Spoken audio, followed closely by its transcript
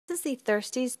This is the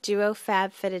Thirsties Duo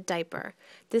Fab Fitted diaper.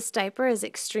 This diaper is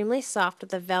extremely soft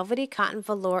with a velvety cotton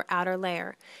velour outer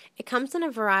layer. It comes in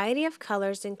a variety of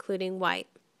colors including white.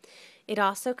 It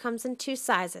also comes in two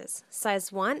sizes.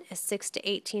 Size 1 is 6 to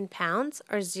 18 pounds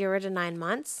or 0 to 9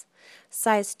 months.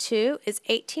 Size 2 is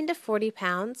 18 to 40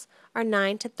 pounds or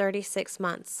 9 to 36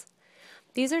 months.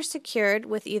 These are secured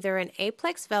with either an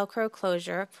Aplex Velcro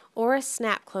closure or a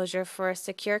snap closure for a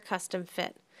secure custom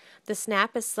fit. The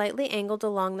snap is slightly angled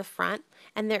along the front,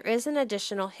 and there is an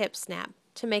additional hip snap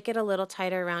to make it a little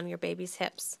tighter around your baby's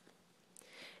hips.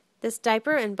 This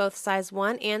diaper in both size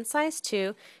 1 and size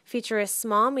 2 feature a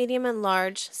small, medium, and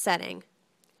large setting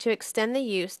to extend the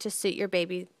use to suit your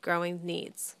baby growing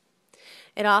needs.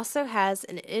 It also has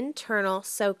an internal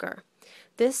soaker.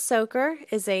 This soaker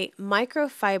is a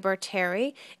microfiber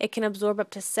terry. It can absorb up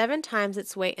to 7 times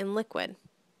its weight in liquid.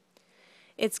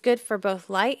 It's good for both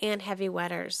light and heavy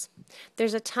wetters.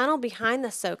 There's a tunnel behind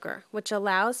the soaker, which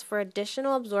allows for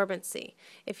additional absorbency.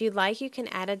 If you'd like, you can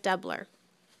add a doubler.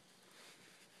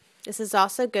 This is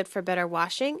also good for better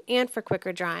washing and for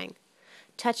quicker drying.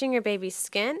 Touching your baby's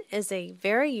skin is a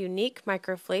very unique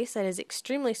microfleece that is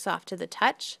extremely soft to the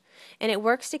touch, and it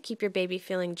works to keep your baby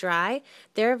feeling dry,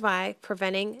 thereby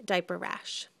preventing diaper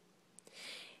rash.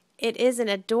 It is an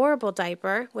adorable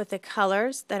diaper with the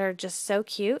colors that are just so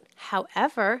cute.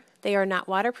 However, they are not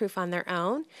waterproof on their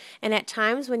own, and at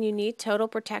times when you need total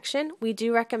protection, we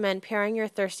do recommend pairing your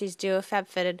Thirsties Duo Fab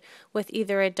Fitted with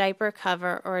either a diaper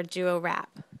cover or a duo wrap.